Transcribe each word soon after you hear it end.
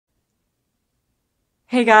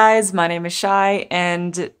Hey guys, my name is Shai,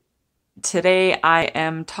 and today I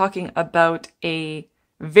am talking about a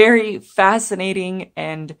very fascinating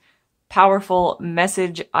and powerful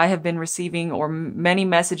message I have been receiving, or many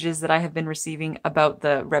messages that I have been receiving about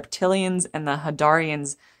the Reptilians and the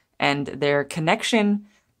Hadarians and their connection,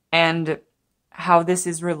 and how this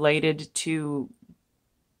is related to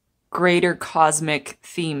greater cosmic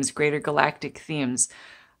themes, greater galactic themes.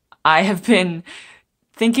 I have been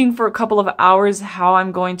thinking for a couple of hours how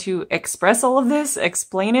I'm going to express all of this,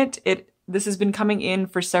 explain it. This has been coming in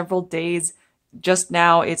for several days. Just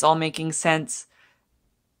now, it's all making sense.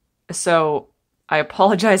 So I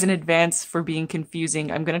apologize in advance for being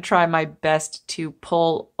confusing. I'm going to try my best to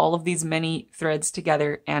pull all of these many threads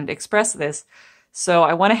together and express this. So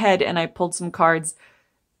I went ahead and I pulled some cards.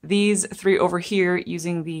 These three over here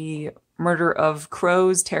using the Murder of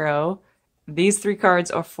Crows Tarot. These three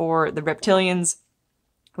cards are for the Reptilians.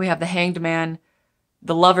 We have the Hanged Man,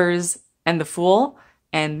 the Lovers, and the Fool.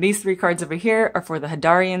 And these three cards over here are for the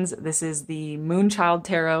Hadarians. This is the Moonchild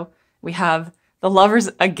Tarot. We have the Lovers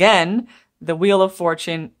again, the Wheel of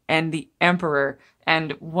Fortune, and the Emperor.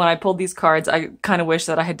 And when I pulled these cards, I kind of wish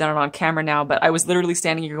that I had done it on camera now, but I was literally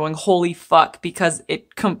standing here going, holy fuck, because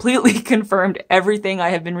it completely confirmed everything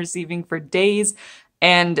I have been receiving for days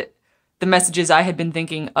and the messages I had been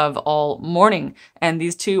thinking of all morning. And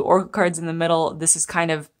these two oracle cards in the middle, this is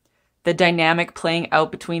kind of the dynamic playing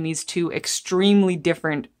out between these two extremely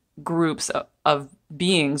different groups of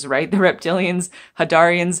beings, right? The Reptilians,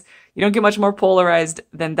 Hadarians, you don't get much more polarized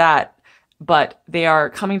than that, but they are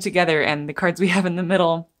coming together, and the cards we have in the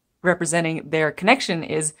middle representing their connection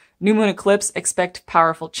is New Moon Eclipse, expect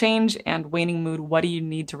powerful change, and Waning Mood, what do you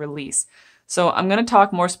need to release? So I'm going to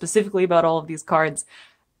talk more specifically about all of these cards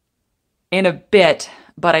in a bit,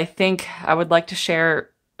 but I think I would like to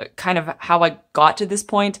share kind of how I got to this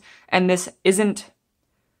point. And this isn't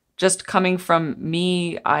just coming from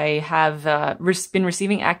me. I have been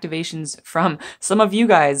receiving activations from some of you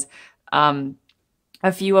guys. A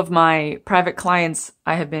few of my private clients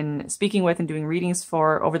I have been speaking with and doing readings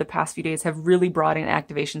for over the past few days have really brought in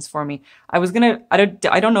activations for me. I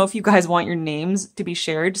don't know if you guys want your names to be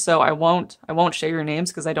shared, so I won't share your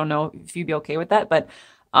names because I don't know if you'd be okay with that, but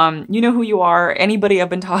you know who you are. Anybody I've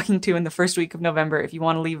been talking to in the first week of November, if you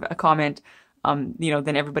want to leave a comment,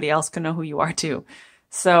 then everybody else can know who you are too.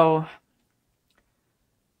 So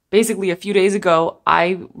basically a few days ago,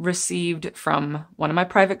 I received from one of my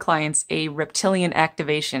private clients a reptilian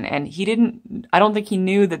activation, and I don't think he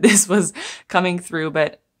knew that this was coming through,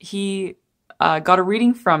 but he got a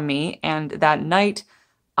reading from me, and that night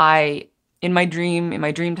in my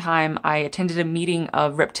dream time, I attended a meeting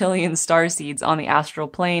of reptilian starseeds on the astral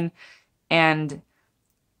plane, and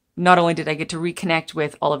not only did I get to reconnect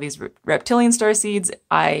with all of these reptilian starseeds,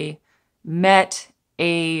 I met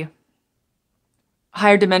a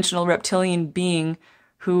higher dimensional reptilian being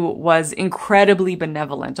who was incredibly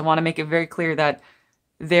benevolent. I want to make it very clear that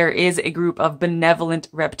there is a group of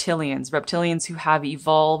benevolent reptilians who have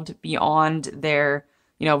evolved beyond their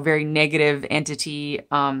very negative entity,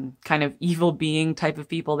 kind of evil being type of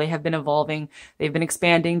people. They have been evolving. They've been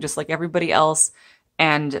expanding just like everybody else.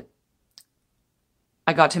 And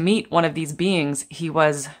I got to meet one of these beings.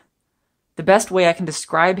 The best way I can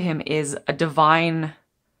describe him is a divine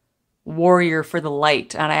warrior for the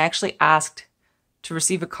light. And I actually asked to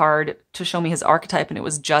receive a card to show me his archetype, and it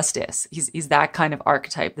was justice. He's that kind of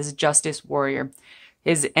archetype, this justice warrior.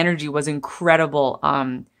 His energy was incredible.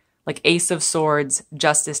 Like Ace of Swords,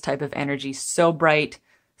 justice type of energy. So bright,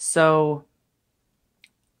 so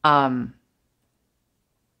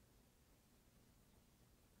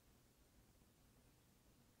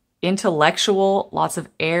intellectual, lots of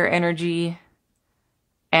air energy.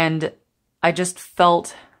 And I just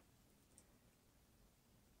felt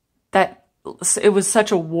that it was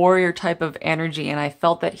such a warrior type of energy, and I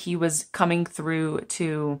felt that he was coming through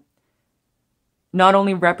to not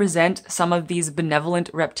only represent some of these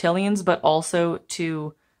benevolent reptilians, but also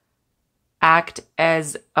to act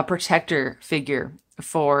as a protector figure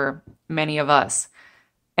for many of us.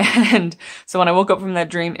 And so when I woke up from that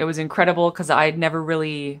dream, it was incredible because I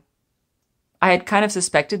had kind of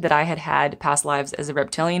suspected that I had had past lives as a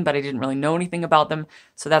reptilian, but I didn't really know anything about them.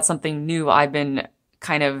 So that's something new I've been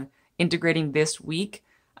kind of integrating this week,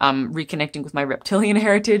 reconnecting with my reptilian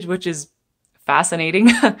heritage, which is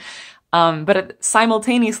fascinating. But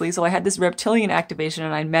simultaneously, so I had this reptilian activation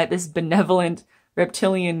and I met this benevolent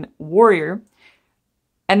reptilian warrior.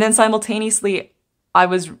 And then simultaneously, I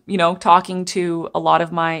was, talking to a lot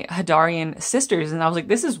of my Hadarian sisters, and I was like,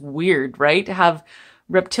 this is weird, right? To have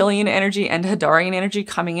reptilian energy and Hadarian energy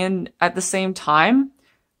coming in at the same time.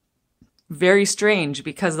 very strange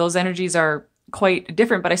because those energies are quite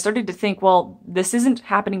different. But I started to think, well, this isn't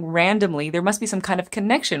happening randomly. There must be some kind of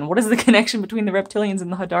connection. What is the connection between the Reptilians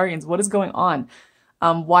and the Hadarians? What is going on?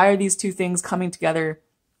 Why are these two things coming together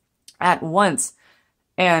at once?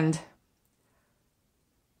 And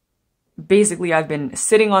basically, I've been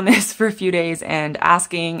sitting on this for a few days and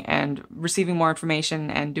asking and receiving more information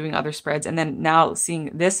and doing other spreads. And then now seeing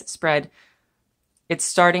this spread, it's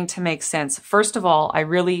starting to make sense. First of all,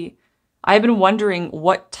 I've been wondering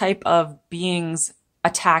what type of beings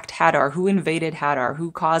attacked Hadar, who invaded Hadar,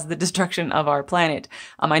 who caused the destruction of our planet.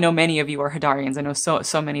 I know many of you are Hadarians. I know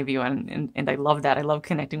so many of you, and I love that. I love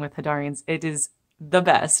connecting with Hadarians. It is the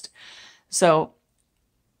best. So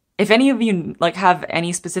if any of you have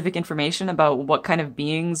any specific information about what kind of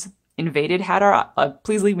beings invaded Hadar,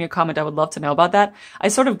 please leave me a comment. I would love to know about that. I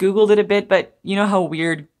sort of Googled it a bit, but you know how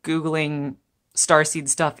weird Googling Starseed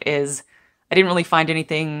stuff is. I didn't really find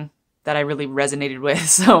anything that I really resonated with.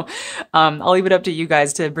 So I'll leave it up to you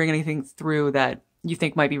guys to bring anything through that you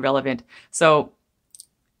think might be relevant. So,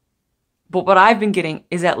 but what I've been getting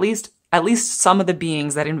is at least some of the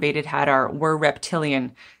beings that invaded Hadar were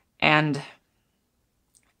reptilian. And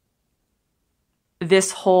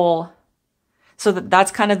this whole, so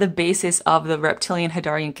that's kind of the basis of the reptilian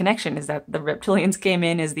Hadarian connection, is that the reptilians came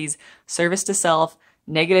in as these service to self,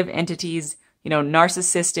 negative entities,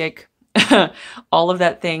 narcissistic, all of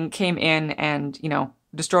that thing came in and,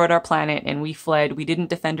 destroyed our planet, and we fled. We didn't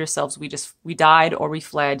defend ourselves. We died or we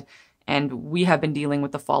fled, and we have been dealing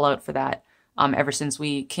with the fallout for that ever since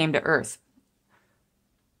we came to Earth.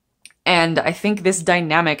 And I think this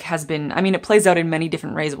dynamic has been, it plays out in many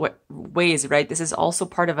different ways, right? This is also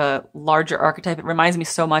part of a larger archetype. It reminds me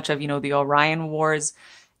so much of, the Orion Wars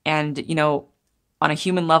and, on a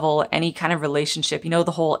human level, any kind of relationship,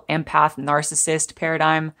 the whole empath narcissist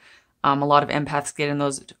paradigm. A lot of empaths get in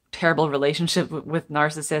those terrible relationships with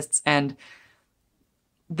narcissists, and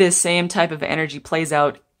this same type of energy plays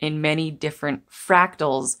out in many different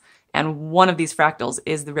fractals. And one of these fractals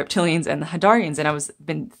is the Reptilians and the Hadarians. And I was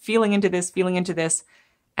been feeling into this,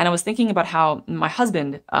 and I was thinking about how my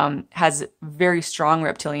husband has very strong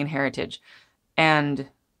reptilian heritage, and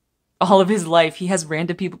all of his life he has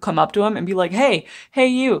random people come up to him and be like, hey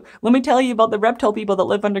you, let me tell you about the reptile people that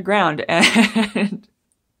live underground. And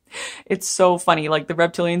it's so funny. The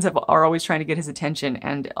reptilians are always trying to get his attention,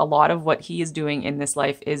 and a lot of what he is doing in this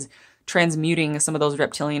life is transmuting some of those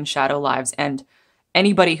reptilian shadow lives. And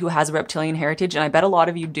anybody who has a reptilian heritage, and I bet a lot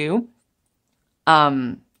of you do,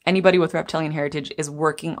 anybody with reptilian heritage is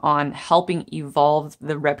working on helping evolve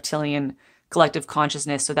the reptilian collective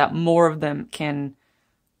consciousness so that more of them can,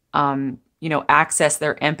 access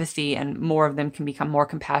their empathy, and more of them can become more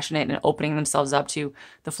compassionate and opening themselves up to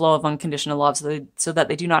the flow of unconditional love, so that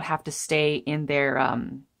they do not have to stay in their,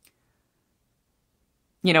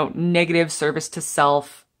 negative service to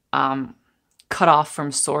self, cut off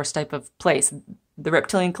from source type of place. The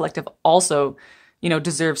reptilian collective also,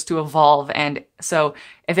 deserves to evolve. And so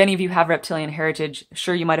if any of you have reptilian heritage,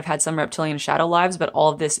 sure, you might have had some reptilian shadow lives, but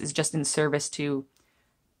all of this is just in service to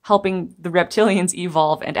helping the reptilians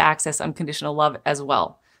evolve and access unconditional love as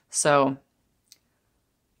well. So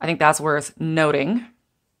I think that's worth noting.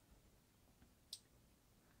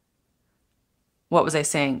 What was I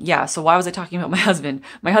saying? Yeah, so why was I talking about my husband?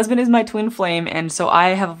 My husband is my twin flame, and so I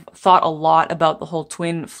have thought a lot about the whole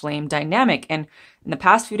twin flame dynamic. And in the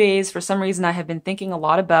past few days, for some reason, I have been thinking a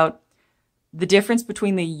lot about the difference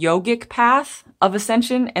between the yogic path of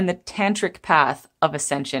ascension and the tantric path of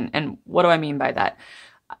ascension. And what do I mean by that?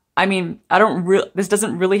 This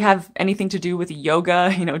doesn't really have anything to do with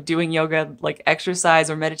yoga, doing yoga like exercise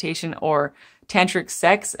or meditation or tantric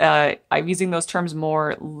sex. I'm using those terms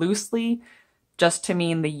more loosely, just to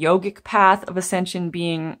mean the yogic path of ascension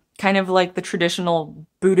being kind of like the traditional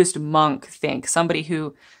Buddhist monk think, somebody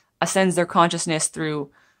who ascends their consciousness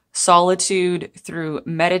through solitude, through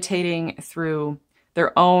meditating, through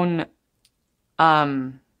their own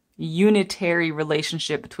unitary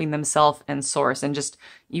relationship between themselves and source, and just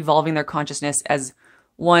evolving their consciousness as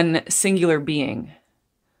one singular being.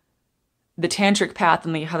 The tantric path,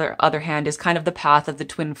 on the other hand, is kind of the path of the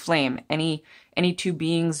twin flame. Any two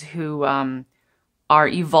beings who are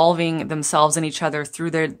evolving themselves and each other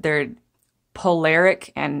through their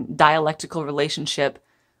polaric and dialectical relationship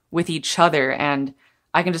with each other. And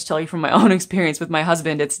I can just tell you from my own experience with my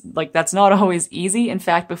husband, it's that's not always easy. In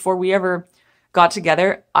fact, before we ever got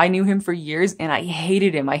together, I knew him for years and I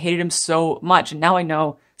hated him. I hated him so much. And now I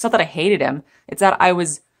know it's not that I hated him. It's that I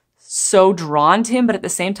was so drawn to him, but at the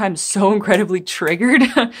same time, so incredibly triggered.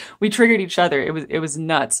 We triggered each other. It was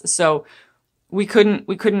nuts. So we couldn't,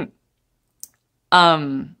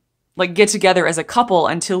 like get together as a couple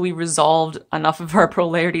until we resolved enough of our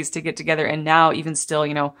polarities to get together. And now even still,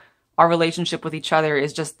 you know, our relationship with each other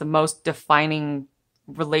is just the most defining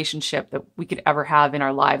relationship that we could ever have in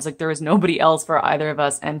our lives. Like there is nobody else for either of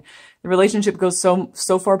us. And the relationship goes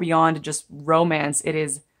so far beyond just romance. It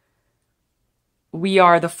is, we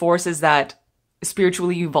are the forces that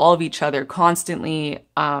spiritually evolve each other, constantly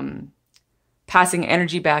passing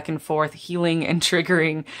energy back and forth, healing and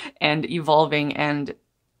triggering and evolving. And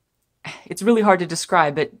it's really hard to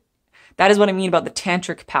describe, but that is what I mean about the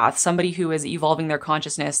tantric path. Somebody who is evolving their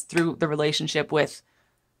consciousness through the relationship with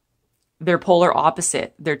their polar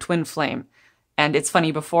opposite, their twin flame. And it's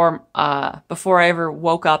funny, before I ever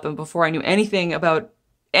woke up and before I knew anything about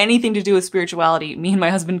anything to do with spirituality, me and my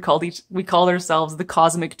husband we called ourselves the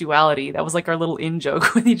cosmic duality. That was like our little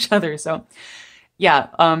in-joke with each other. So yeah,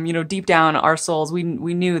 you know, deep down our souls, we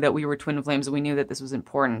knew that we were twin flames and we knew that this was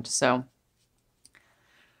important. So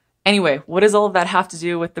anyway, what does all of that have to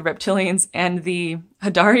do with the reptilians and the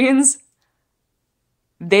Hadarians?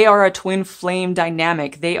 They are a twin flame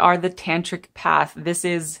dynamic. They are the tantric path.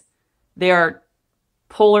 They are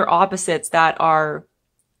polar opposites that are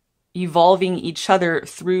evolving each other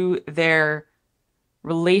through their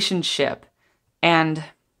relationship. And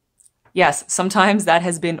yes, sometimes that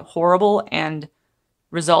has been horrible and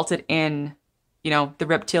resulted in, you know, the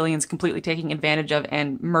reptilians completely taking advantage of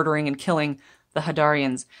and murdering and killing the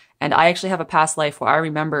Hadarians. And I actually have a past life where I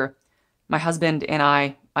remember my husband and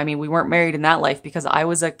I mean, we weren't married in that life because I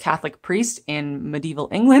was a Catholic priest in medieval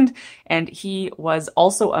England, and he was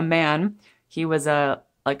also a man. He was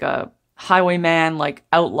like a highwayman, like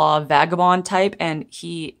outlaw vagabond type, and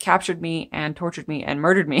he captured me and tortured me and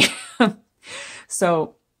murdered me.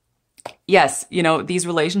 So yes, you know, these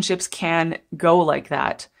relationships can go like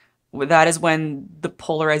that. That is when the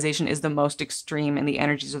polarization is the most extreme and the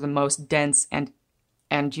energies are the most dense and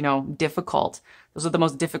you know, difficult. Those are the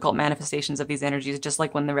most difficult manifestations of these energies, just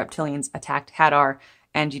like when the reptilians attacked Hadar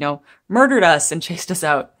and, you know, murdered us and chased us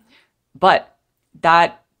out. But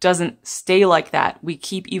that doesn't stay like that. We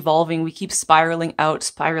keep evolving, we keep spiraling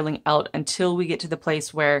out until we get to the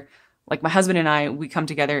place where, like my husband and I, we come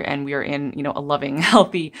together and we are in, you know, a loving,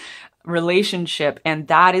 healthy relationship. And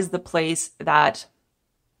that is the place that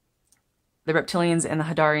the reptilians and the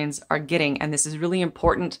Hadarians are getting. And this is really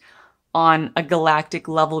important on a galactic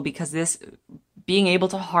level, because this being able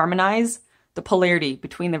to harmonize the polarity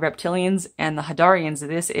between the reptilians and the Hadarians,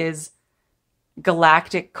 this is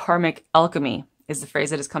galactic karmic alchemy is the phrase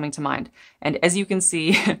that is coming to mind. And as you can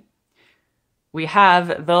see, we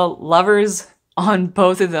have the lovers on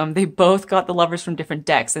both of them. They both got the lovers from different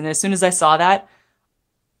decks. And as soon as I saw that,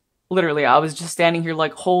 literally, I was just standing here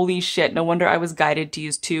like, holy shit, no wonder I was guided to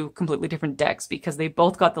use two completely different decks, because they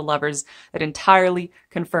both got the lovers. That entirely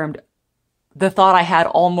confirmed the thought I had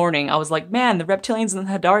all morning. I was like, man, the reptilians and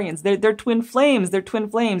the Hadarians, they're twin flames. They're twin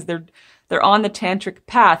flames. They're on the tantric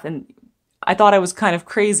path. And I thought I was kind of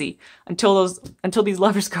crazy until these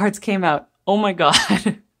lovers cards came out. Oh my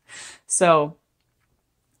God. So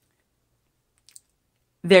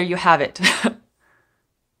there you have it.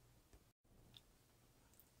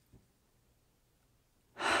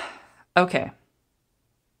 Okay.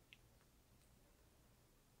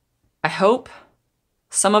 I hope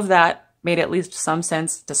some of that made at least some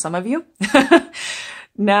sense to some of you.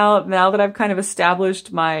 Now that I've kind of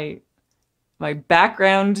established my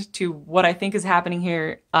background to what I think is happening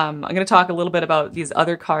here, I'm going to talk a little bit about these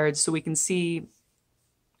other cards so we can see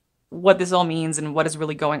what this all means and what is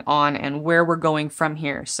really going on and where we're going from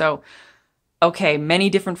here. So, okay,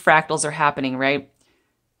 many different fractals are happening, right?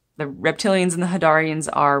 The reptilians and the Hadarians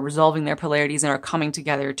are resolving their polarities and are coming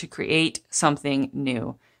together to create something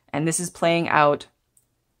new. And this is playing out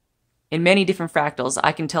in many different fractals.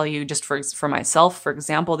 I can tell you just for myself, for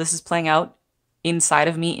example, this is playing out inside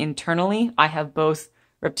of me internally. I have both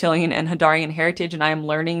reptilian and Hadarian heritage, and I am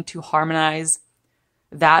learning to harmonize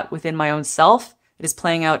that within my own self. It is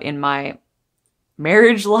playing out in my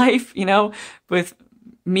marriage life, you know, with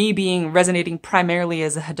me resonating primarily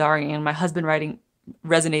as a Hadarian, my husband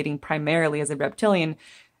resonating primarily as a reptilian.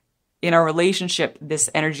 In our relationship, this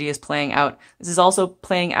energy is playing out. This is also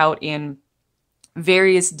playing out in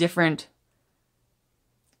various different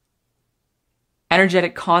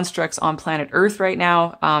energetic constructs on planet Earth right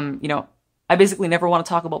now. You know, I basically never want to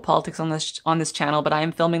talk about politics on this channel, but I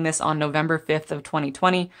am filming this on November 5th of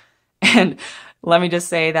 2020. And let me just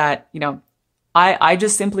say that, you know, I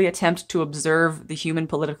just simply attempt to observe the human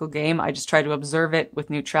political game. I just try to observe it with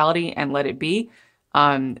neutrality and let it be.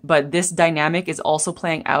 But this dynamic is also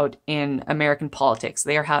playing out in American politics.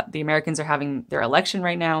 The Americans are having their election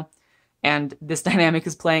right now, and this dynamic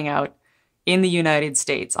is playing out in the United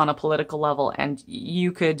States on a political level, and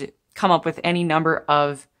you could come up with any number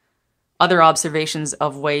of other observations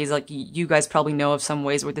of ways, like you guys probably know of some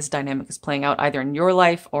ways where this dynamic is playing out either in your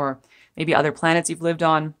life or maybe other planets you've lived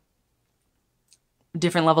on,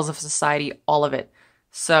 different levels of society, all of it.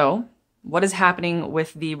 So what is happening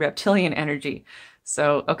with the reptilian energy?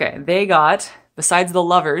 So, okay, they got, besides the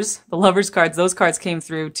lovers cards, those cards came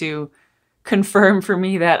through to confirm for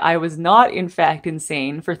me that I was not, in fact,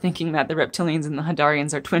 insane for thinking that the reptilians and the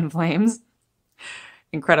Hadarians are twin flames.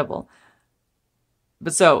 Incredible.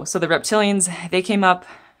 But so the reptilians, they came up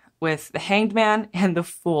with the Hanged Man and the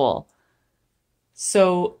Fool.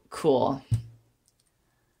 So cool.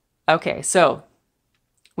 Okay, so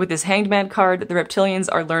with this Hanged Man card, the reptilians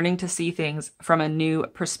are learning to see things from a new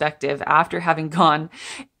perspective after having gone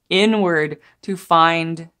inward to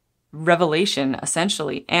find revelation,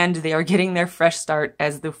 essentially, and they are getting their fresh start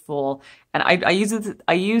as the Fool. And I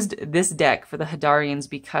used this deck for the Hadarians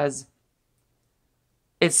because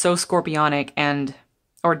it's so scorpionic, and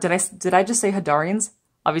or did I just say Hadarians?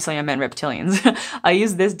 Obviously, I meant reptilians. I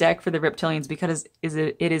used this deck for the reptilians because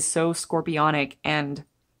it is so scorpionic, and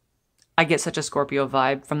I get such a Scorpio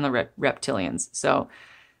vibe from the reptilians. So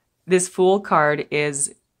this Fool card it's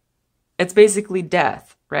basically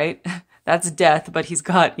death, right? That's death, but he's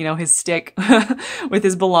got, his stick with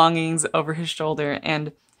his belongings over his shoulder.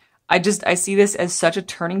 And I see this as such a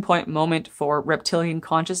turning point moment for reptilian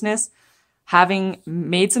consciousness, having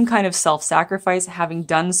made some kind of self-sacrifice, having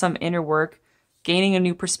done some inner work, gaining a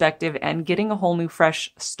new perspective, and getting a whole new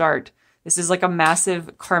fresh start. This is like a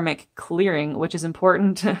massive karmic clearing, which is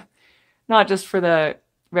important not just for the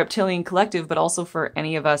reptilian collective, but also for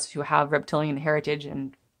any of us who have reptilian heritage.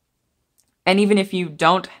 And even if you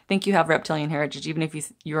don't think you have reptilian heritage, even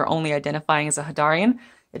if you're only identifying as a Hadarian,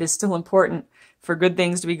 it is still important for good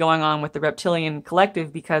things to be going on with the reptilian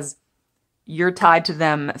collective, because you're tied to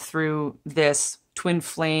them through this twin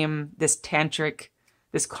flame, this tantric,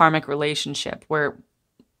 this karmic relationship where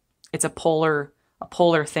it's a polar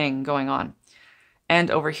thing going on. And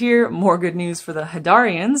over here, more good news for the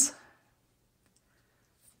Hadarians.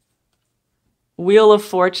 Wheel of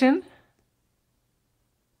Fortune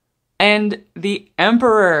and the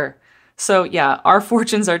Emperor. So yeah, our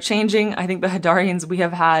fortunes are changing. I think the Hadarians, we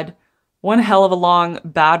have had one hell of a long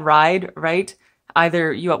bad ride, right?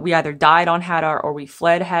 We either died on Hadar or we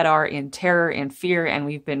fled Hadar in terror and fear, and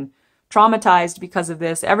we've been traumatized because of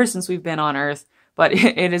this ever since we've been on Earth. But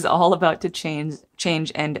it is all about to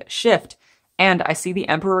change and shift. And I see the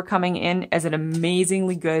Emperor coming in as an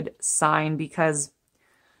amazingly good sign, because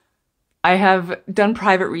I have done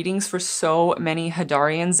private readings for so many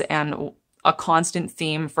Hadarians, and a constant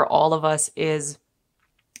theme for all of us is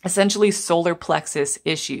essentially solar plexus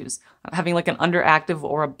issues, having like an underactive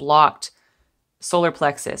or a blocked solar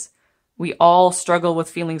plexus. We all struggle with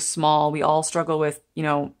feeling small. We all struggle with,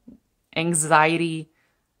 anxiety.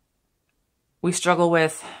 We struggle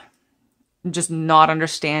with just not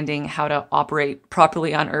understanding how to operate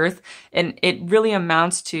properly on Earth. And it really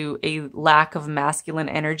amounts to a lack of masculine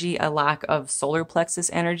energy, a lack of solar plexus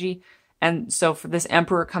energy. And so for this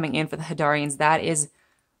Emperor coming in for the Hadarians, that is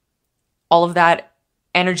all of that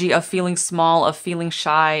energy of feeling small, of feeling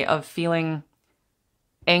shy, of feeling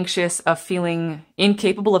anxious, of feeling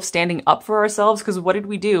incapable of standing up for ourselves. Because what did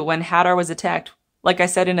we do when Hadar was attacked? Like I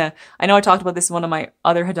said I know I talked about this in one of my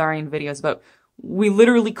other Hadarian videos, but we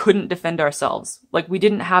literally couldn't defend ourselves. Like, we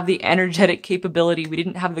didn't have the energetic capability. We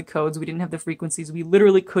didn't have the codes. We didn't have the frequencies. We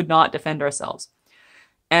literally could not defend ourselves.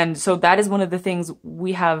 And so that is one of the things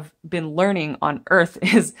we have been learning on Earth,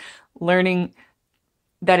 is learning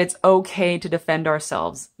that it's okay to defend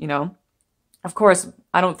ourselves, Of course,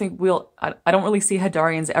 I don't really see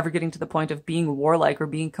Hadarians ever getting to the point of being warlike or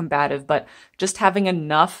being combative, but just having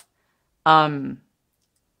enough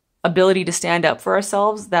ability to stand up for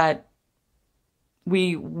ourselves that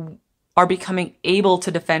we are becoming able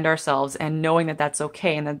to defend ourselves, and knowing that that's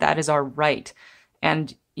okay and that is our right.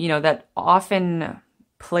 And, that often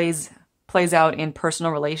plays out in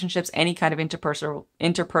personal relationships, any kind of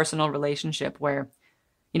interpersonal relationship where,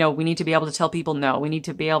 we need to be able to tell people no. We need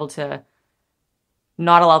to be able to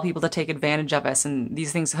not allow people to take advantage of us. And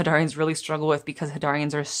these things Hadarians really struggle with, because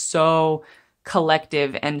Hadarians are so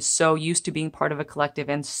collective and so used to being part of a collective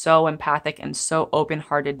and so empathic and so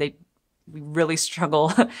open-hearted. We really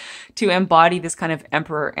struggle to embody this kind of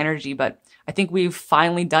Emperor energy, but I think we've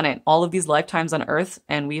finally done it. All of these lifetimes on Earth,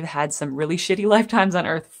 and we've had some really shitty lifetimes on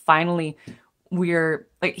Earth, finally we're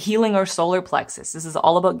like healing our solar plexus. This is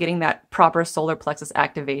all about getting that proper solar plexus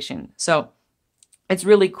activation. So it's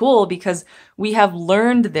really cool because we have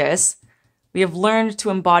learned this. We have learned to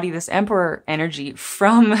embody this Emperor energy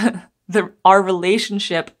from our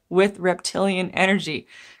relationship with reptilian energy,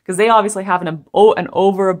 because they obviously have an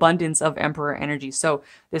overabundance of emperor energy. So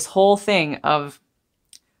this whole thing of,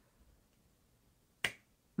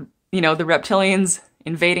 you know, the reptilians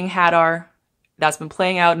invading Hadar, that's been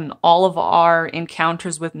playing out in all of our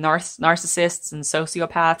encounters with narcissists and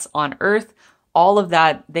sociopaths on Earth. All of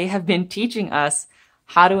that, they have been teaching us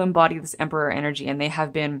how to embody this emperor energy, and they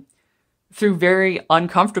have been, through very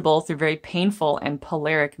uncomfortable, through very painful and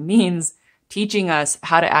polaric means, teaching us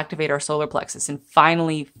how to activate our solar plexus. And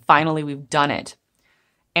finally, we've done it.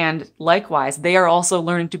 And likewise, they are also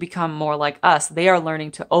learning to become more like us. They are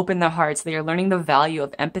learning to open their hearts. They are learning the value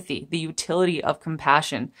of empathy, the utility of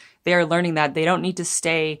compassion. They are learning that they don't need to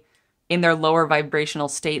stay in their lower vibrational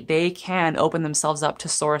state. They can open themselves up to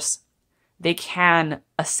source. They can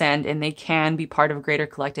ascend, and they can be part of a greater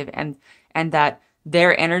collective. And that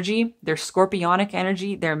their energy, their scorpionic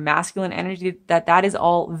energy, their masculine energy, that is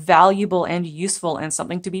all valuable and useful and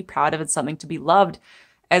something to be proud of. It's something to be loved,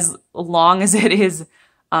 as long as it is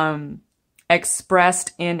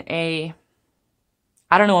expressed in a,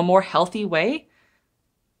 I don't know, a more healthy way.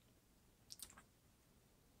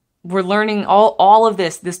 We're learning all of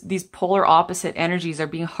these polar opposite energies are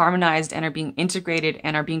being harmonized and are being integrated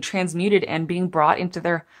and are being transmuted and being brought into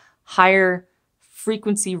their higher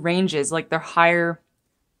frequency ranges, like their higher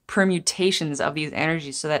permutations of these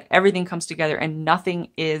energies, so that everything comes together and nothing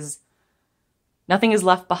is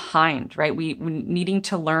left behind, right? We needing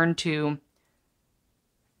to learn to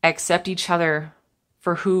accept each other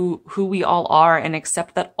for who we all are, and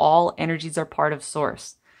accept that all energies are part of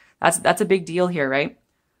source. That's a big deal here, right?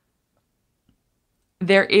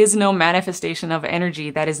 There is no manifestation of energy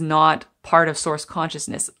that is not part of source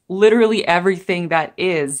consciousness. Literally everything that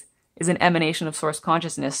is an emanation of source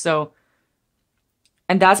consciousness. So,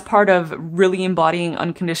 and that's part of really embodying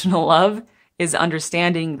unconditional love, is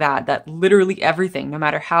understanding that literally everything, no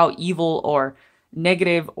matter how evil or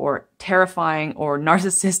negative or terrifying or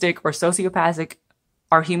narcissistic or sociopathic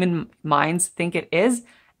our human minds think it is,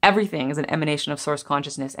 everything is an emanation of source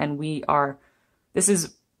consciousness. And this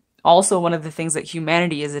is also one of the things that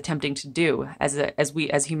humanity is attempting to do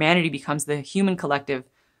as humanity becomes the human collective,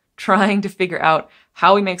 trying to figure out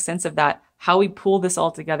how we make sense of that, how we pull this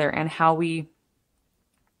all together, and how we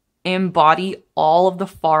embody all of the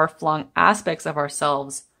far-flung aspects of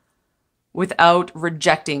ourselves without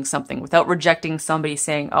rejecting something, without rejecting somebody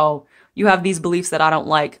saying, oh, you have these beliefs that I don't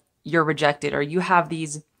like, you're rejected, or you have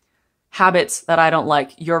these habits that I don't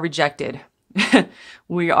like, you're rejected.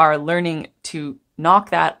 We are learning to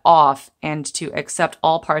knock that off and to accept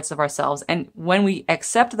all parts of ourselves. And when we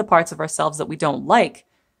accept the parts of ourselves that we don't like,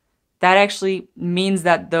 that actually means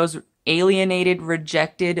that those alienated,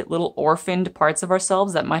 rejected, little orphaned parts of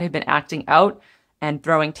ourselves that might have been acting out and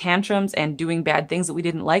throwing tantrums and doing bad things that we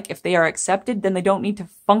didn't like, if they are accepted, then they don't need to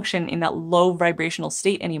function in that low vibrational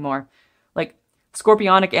state anymore. Like,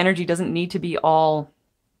 scorpionic energy doesn't need to be all,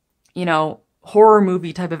 you know, horror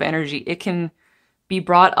movie type of energy. It can be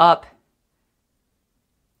brought up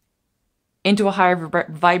into a higher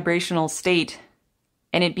vibrational state,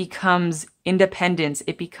 and it becomes independence,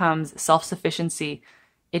 it becomes self-sufficiency,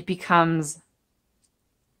 it becomes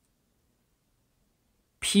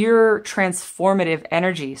pure transformative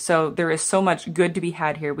energy. So there is so much good to be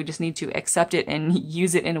had here. We just need to accept it and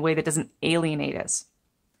use it in a way that doesn't alienate us.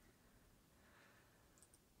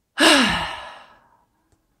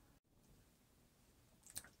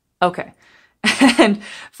 Okay. And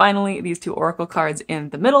finally, these two oracle cards in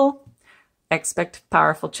the middle. Expect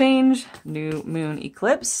powerful change, new moon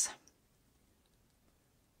eclipse.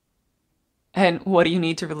 And what do you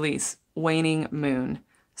need to release? Waning moon.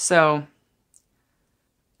 So,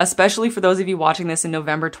 especially for those of you watching this in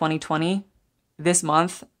November 2020, this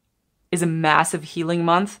month is a massive healing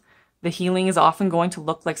month. The healing is often going to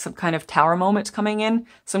look like some kind of tower moment coming in,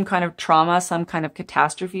 some kind of trauma, some kind of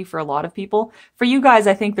catastrophe for a lot of people. For you guys,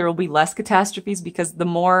 I think there will be less catastrophes, because the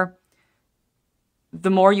more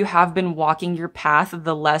you have been walking your path,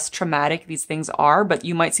 the less traumatic these things are, but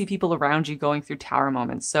you might see people around you going through tower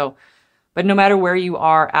moments. So, but no matter where you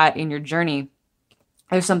are at in your journey,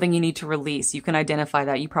 there's something you need to release. You can identify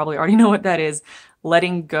that. You probably already know what that is.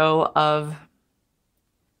 Letting go of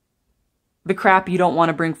the crap you don't want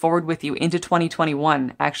to bring forward with you into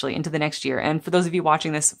 2021, actually, into the next year. And for those of you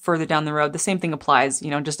watching this further down the road, the same thing applies. You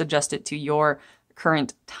know, just adjust it to your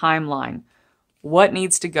current timeline. What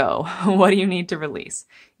needs to go? What do you need to release?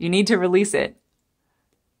 You need to release it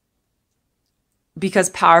because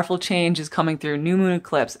powerful change is coming through. New moon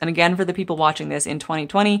eclipse. And again, for the people watching this in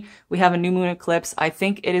 2020, we have a new moon eclipse. I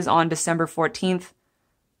think it is on December 14th.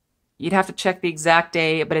 You'd have to check the exact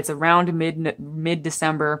day, but it's around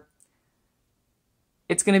mid-December.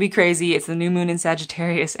 It's going to be crazy. It's the new moon in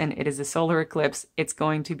Sagittarius and it is a solar eclipse. It's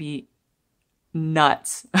going to be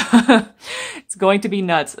nuts. It's going to be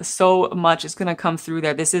nuts. So much is going to come through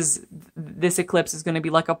there. This eclipse is going to be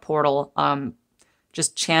like a portal,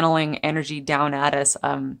 just channeling energy down at us.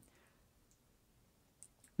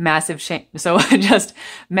 Massive change. So just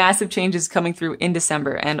massive changes coming through in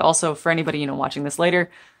December. And also for anybody, you know, watching this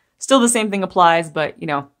later, still the same thing applies, but you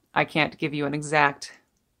know, I can't give you an exact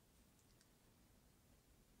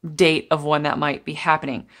date of when that might be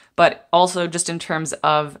happening. But also just in terms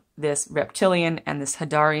of this reptilian and this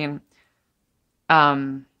Hadarian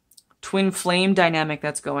twin flame dynamic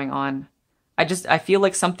that's going on, I feel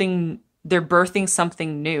like they're birthing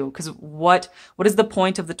something new. Because what is the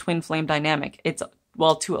point of the twin flame dynamic? It's,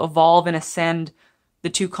 well, to evolve and ascend the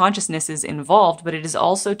two consciousnesses involved, but it is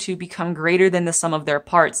also to become greater than the sum of their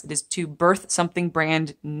parts. It is to birth something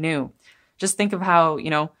brand new. Just think of how,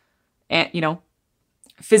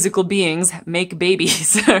 physical beings make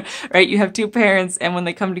babies, right? You have two parents, and when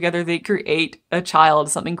they come together, they create a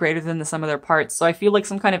child, something greater than the sum of their parts. So I feel like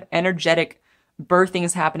some kind of energetic birthing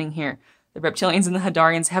is happening here. The Reptilians and the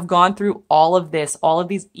Hadarians have gone through all of this, all of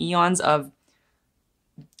these eons of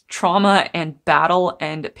trauma and battle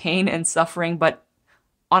and pain and suffering, but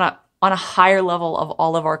on a higher level of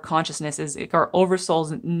all of our consciousnesses. Our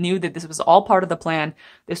oversouls knew that this was all part of the plan.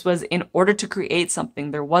 This was in order to create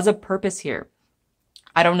something. There was a purpose here.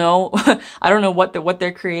 I don't know. I don't know what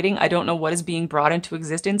they're creating. I don't know what is being brought into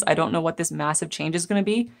existence. I don't know what this massive change is going to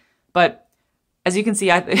be. But as you can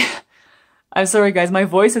see, I'm sorry guys, my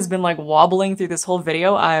voice has been like wobbling through this whole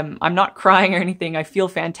video. I'm not crying or anything. I feel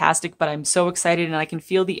fantastic, but I'm so excited and I can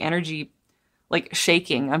feel the energy like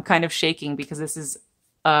shaking. I'm kind of shaking because this is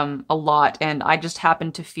a lot, and I just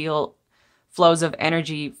happen to feel flows of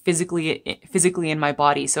energy physically in my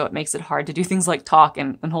body, so it makes it hard to do things like talk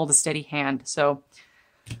and hold a steady hand. So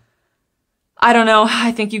I don't know.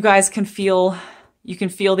 I think you guys can feel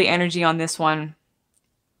the energy on this one.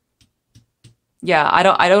 Yeah,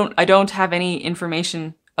 I don't have any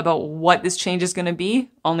information about what this change is going to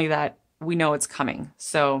be, only that we know it's coming.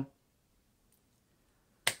 So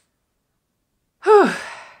whew.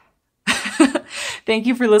 Thank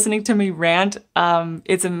you for listening to me rant.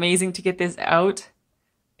 It's amazing to get this out.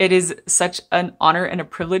 It is such an honor and a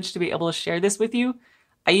privilege to be able to share this with you.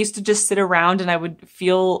 I used to just sit around and I would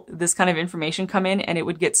feel this kind of information come in and it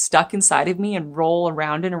would get stuck inside of me and roll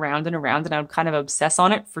around and around and around, and I would kind of obsess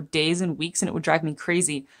on it for days and weeks and it would drive me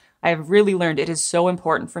crazy. I have really learned it is so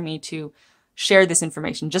important for me to share this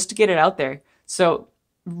information just to get it out there. So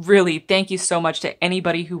really, thank you so much to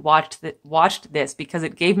anybody who watched this, because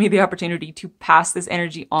it gave me the opportunity to pass this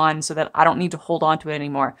energy on so that I don't need to hold on to it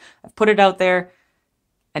anymore. I've put it out there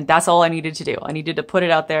and that's all I needed to do. I needed to put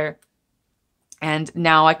it out there. And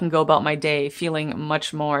now I can go about my day feeling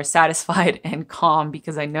much more satisfied and calm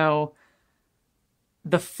because I know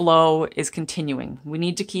the flow is continuing. We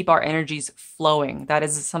need to keep our energies flowing. That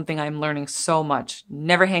is something I'm learning so much.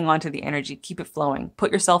 Never hang on to the energy. Keep it flowing.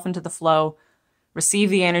 Put yourself into the flow, receive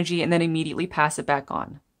the energy, and then immediately pass it back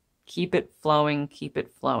on. Keep it flowing. Keep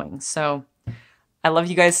it flowing. So I love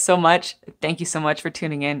you guys so much. Thank you so much for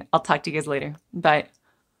tuning in. I'll talk to you guys later. Bye.